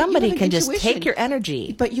somebody can just take your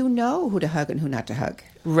energy. But you know who to hug and who not to hug.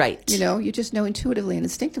 Right. You just know intuitively and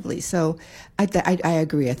instinctively. So I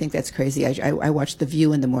agree. I think that's crazy. I watch The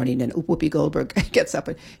View in the morning, and Whoopi Goldberg gets up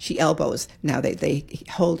and she elbows. Now they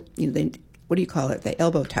hold, what do you call it? They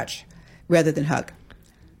elbow touch rather than hug.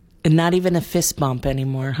 And not even a fist bump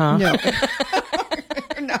anymore, huh? No.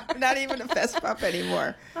 No, not even a fist bump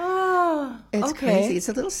anymore. Oh, it's crazy. It's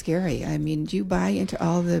a little scary. I mean, do you buy into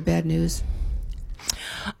all the bad news?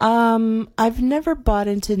 I've never bought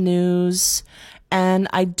into news, and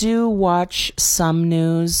I do watch some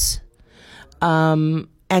news. And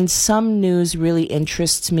some news really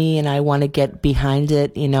interests me, and I want to get behind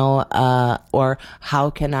it, or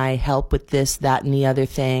how can I help with this, that, and the other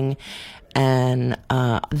thing. And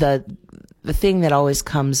the thing that always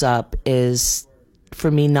comes up is for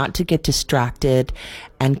me not to get distracted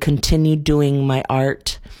and continue doing my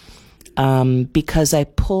art, because I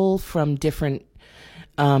pull from different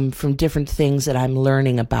things that I'm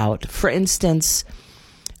learning about. For instance,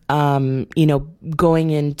 going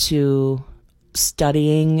into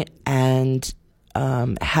studying and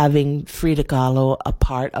having Frida Kahlo a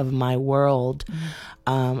part of my world.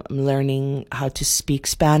 I'm learning how to speak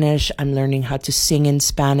Spanish. I'm learning how to sing in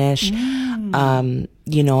Spanish. I'm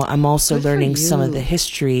also learning some of the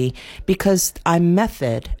history because I'm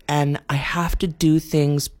method and I have to do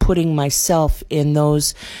things putting myself in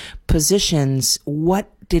those positions. What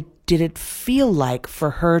did it feel like for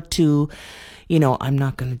her to, I'm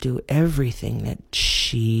not going to do everything that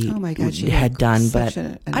she had done, but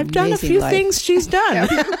I've done a few things she's done.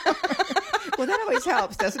 Well, that always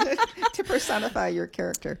helps, doesn't it? To personify your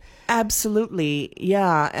character. Absolutely.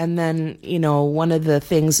 Yeah. And then, one of the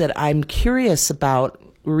things that I'm curious about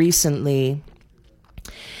recently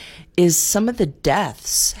is some of the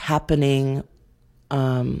deaths happening.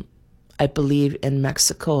 I believe in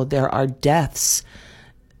Mexico, there are deaths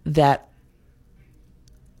that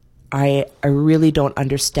I really don't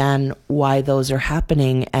understand why those are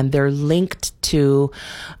happening, and they're linked to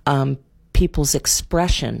people's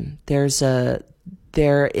expression. There is a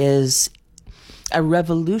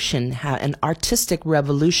revolution, an artistic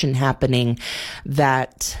revolution happening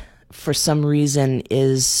that for some reason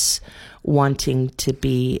is wanting to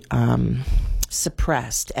be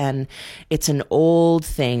suppressed, and it's an old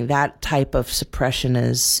thing. That type of suppression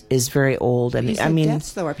is very old. And I mean,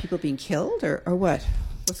 deaths, though, are people being killed or what?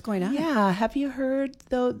 What's going on? Yeah, have you heard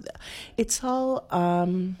though? It's all.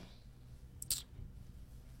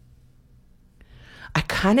 I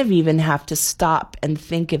kind of even have to stop and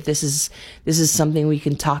think if this is something we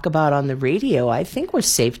can talk about on the radio. I think we're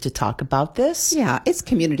safe to talk about this. Yeah, it's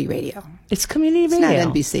community radio. It's community radio. It's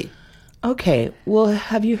not NBC. Okay. Well,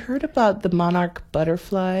 have you heard about the monarch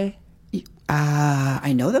butterfly?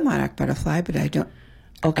 I know the monarch butterfly, but I don't.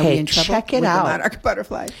 Okay, are we in trouble check it with out. The monarch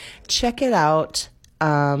butterfly. Check it out,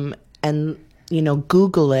 and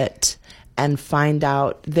Google it and find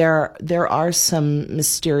out. There are some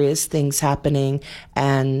mysterious things happening,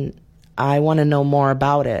 and I want to know more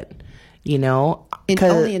about it.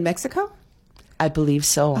 Only in Mexico? I believe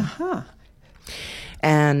so. Uh-huh.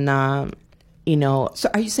 And So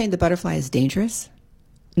are you saying the butterfly is dangerous?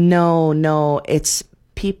 No, it's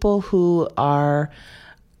people who are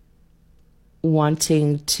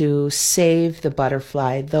wanting to save the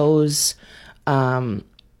butterfly. Those,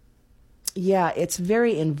 it's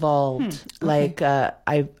very involved. Okay.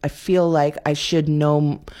 I feel like I should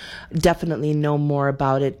definitely know more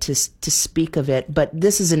about it to speak of it. But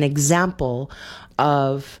this is an example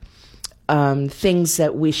of things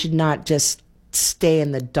that we should not just stay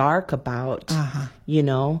in the dark about. Uh-huh.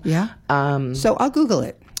 Yeah. So I'll Google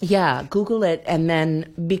it. Yeah, Google it, and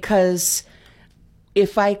then because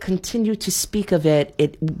if I continue to speak of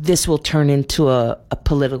it, this will turn into a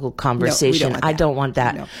political conversation. No, I don't want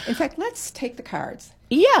that. No. In fact, let's take the cards.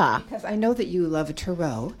 Yeah. Because I know that you love a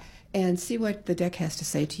tarot, and see what the deck has to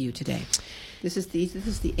say to you today. This is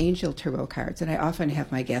the Angel Tarot cards, and I often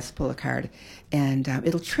have my guests pull a card, and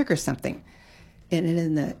it'll trigger something. And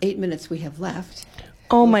in the 8 minutes we have left...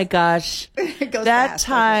 Oh my gosh. It goes that fast,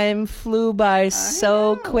 time flew by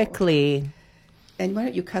so quickly. And why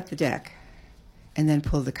don't you cut the deck and then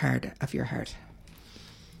pull the card of your heart?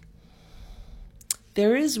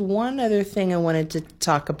 There is one other thing I wanted to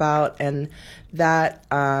talk about, and that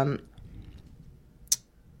I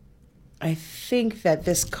think that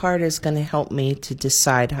this card is going to help me to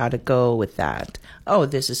decide how to go with that. Oh,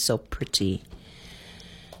 this is so pretty.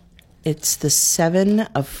 It's the Seven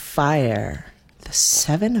of Fire. The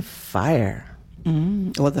Seven of Fire.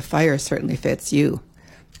 Well, the fire certainly fits you.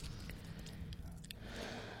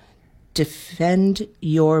 Defend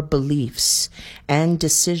your beliefs and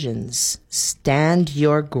decisions. Stand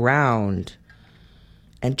your ground.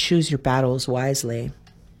 And choose your battles wisely.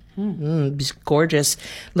 It's gorgeous.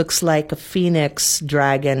 Looks like a phoenix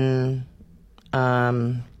dragon.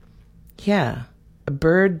 A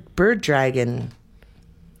bird dragon.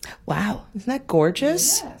 Wow. Isn't that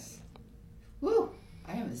gorgeous? Yes. Woo.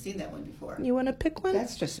 I haven't seen that one before. You want to pick one?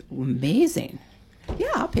 That's just amazing.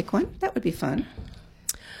 Yeah, I'll pick one. That would be fun.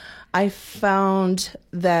 I found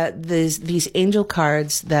that these angel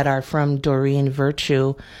cards that are from Doreen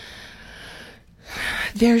Virtue,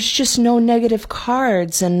 there's just no negative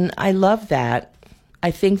cards, and I love that.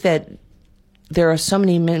 I think that there are so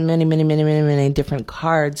many different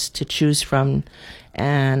cards to choose from,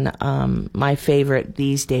 and my favorite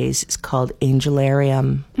these days is called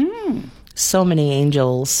Angelarium. So many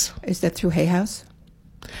angels. Is that through Hay House?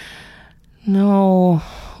 No.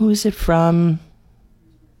 Who's it from?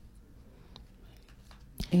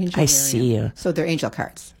 I see you. So they're angel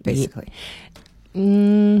cards, basically.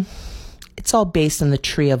 It's all based on the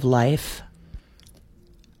tree of life.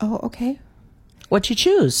 Oh, okay. What'd you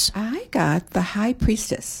choose? I got the High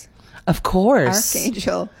Priestess. Of course.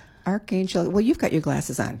 Archangel. Well, you've got your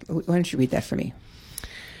glasses on. Why don't you read that for me?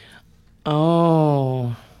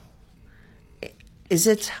 Oh. Is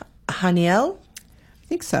it Haniel? I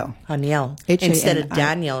think so. Haniel. H-A-N-I. Instead of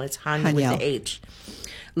Daniel, it's Haniel with the H.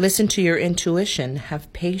 Listen to your intuition.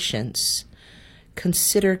 Have patience.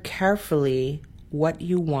 Consider carefully what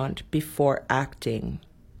you want before acting.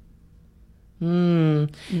 And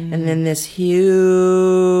then this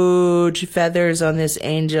huge feathers on this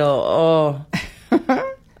angel. Oh,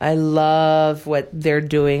 I love what they're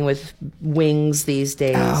doing with wings these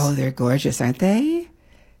days. Oh, they're gorgeous, aren't they?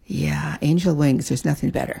 Yeah, angel wings. There's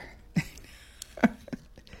nothing better.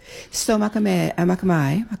 So, Makamai,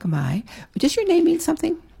 does your name mean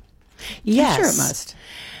something? Yes. I'm sure it must.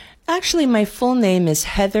 Actually, my full name is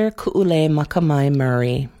Heather Ku'ule Makamai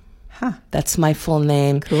Murray. Huh. That's my full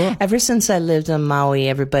name. Cool. Ever since I lived on Maui,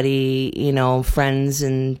 everybody, friends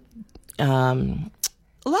and a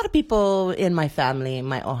lot of people in my family, in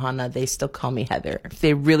my ohana, they still call me Heather. If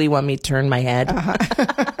they really want me to turn my head.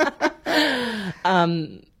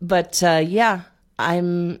 But yeah,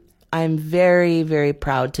 I'm very, very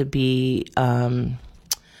proud to be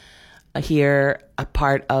here, a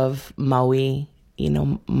part of Maui.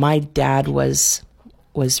 My dad was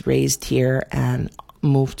raised here and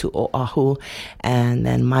moved to Oahu, and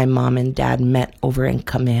then my mom and dad met over in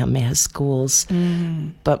Kamehameha schools.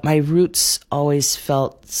 But my roots always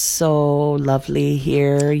felt so lovely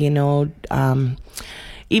here.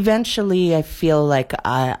 Eventually I feel like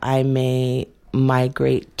I may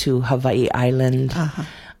migrate to Hawaii Island.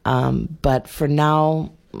 But for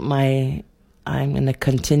now, I'm going to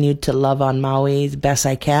continue to love on Maui the best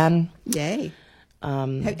I can. Yay.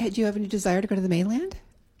 Had you have any desire to go to the mainland?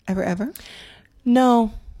 Ever?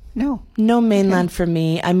 No mainland for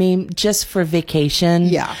me. I mean, just for vacation.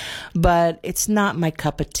 Yeah. But it's not my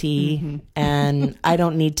cup of tea. And I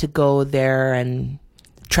don't need to go there and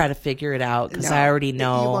try to figure it out because I already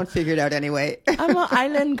know. You won't figure it out anyway. I'm an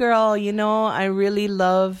island girl, I really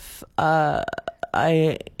love,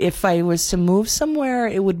 if I was to move somewhere,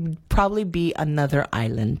 it would probably be another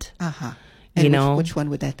island. And which one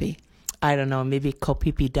would that be? I don't know, maybe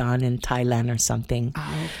Kopipidan in Thailand or something.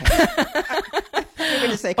 Oh, okay. You're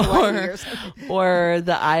going to say Kauai or something. Or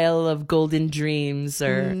the Isle of Golden Dreams.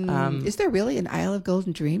 Or is there really an Isle of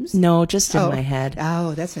Golden Dreams? No, just in my head.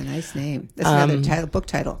 Oh, that's a nice name. That's another book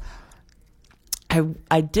title.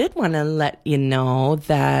 I did want to let you know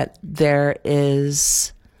that there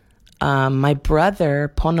is my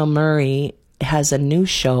brother, Pono Murray, has a new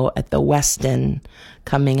show at the Westin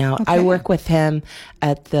coming out. Okay. I work with him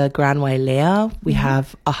at the Grand Wailea. We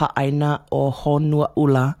have Aha'aina o Honua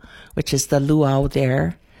Ula, which is the luau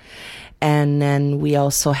there. And then we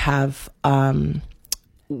also have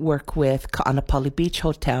work with Ka'anapali Beach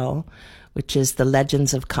Hotel, which is the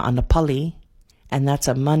Legends of Ka'anapali. And that's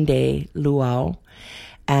a Monday luau.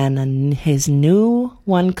 And his new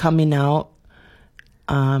one coming out,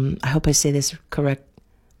 I hope I say this correct,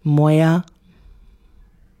 Moya,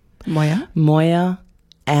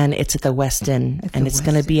 and it's at the Westin, and it's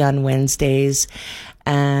going to be on Wednesdays,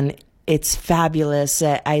 and it's fabulous.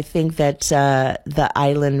 I think that the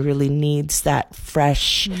island really needs that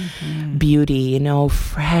fresh beauty,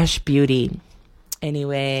 fresh beauty.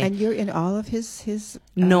 Anyway. And you're in all of his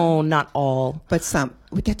no, not all. But some.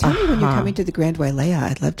 Tell me when you're coming to the Grand Wailea.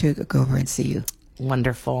 I'd love to go over and see you.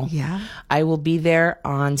 Wonderful. Yeah. I will be there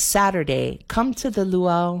on Saturday. Come to the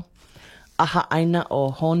luau, Aha'aina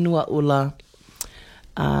o Honua Ula.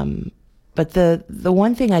 But the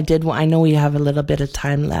one thing I know we have a little bit of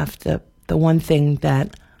time left. The one thing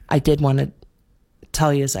that I did want to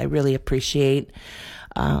tell you is I really appreciate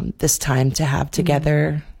this time to have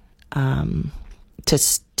together,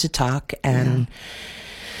 to talk, and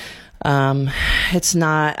I'm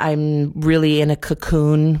really in a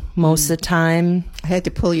cocoon most of the time. I had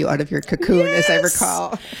to pull you out of your cocoon, as I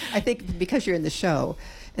recall. I think because you're in the show,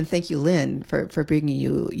 and thank you, Lynn, for bringing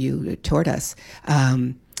you toward us.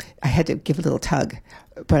 I had to give a little tug,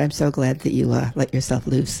 but I'm so glad that you let yourself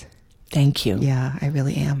loose. Thank you. Yeah, I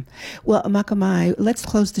really am. Well, Makamai, let's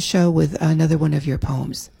close the show with another one of your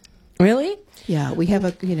poems. Really? Yeah, we have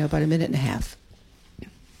about a minute and a half.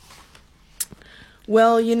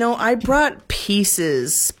 Well, I brought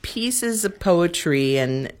pieces of poetry,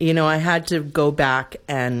 and, I had to go back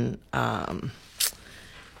and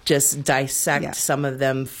just dissect some of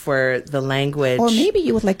them for the language. Or maybe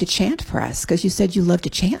you would like to chant for us, because you said you love to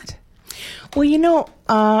chant. Well,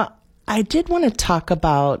 I did want to talk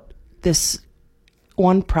about this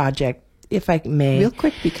one project, if I may. Real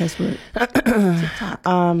quick, because we're to talk.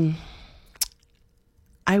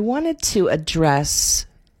 I wanted to address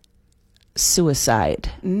suicide.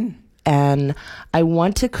 And I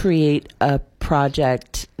want to create a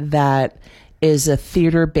project that is a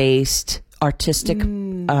theater-based, artistic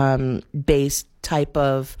based type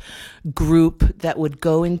of group that would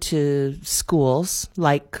go into schools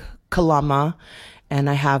like Kalama. And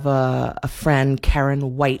I have a friend,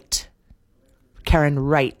 Karen Wright,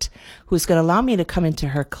 who's going to allow me to come into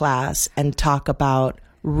her class and talk about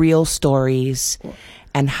real stories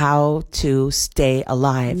and how to stay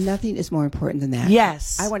alive. Nothing is more important than that.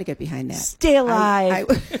 Yes. I want to get behind that. Stay alive.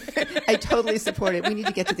 I totally support it. We need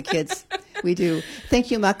to get to the kids. We do.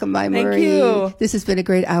 Thank you, Makamai Thank Murray. you. This has been a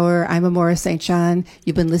great hour. I'm Amora St. John.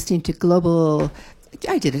 You've been listening to Global,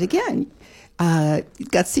 I did it again,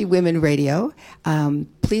 Gutsy Women Radio.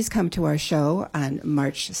 Please come to our show on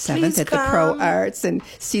March 7th Please at the come. Pro Arts and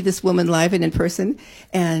see this woman live and in person.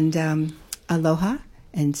 And aloha,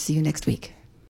 and see you next week.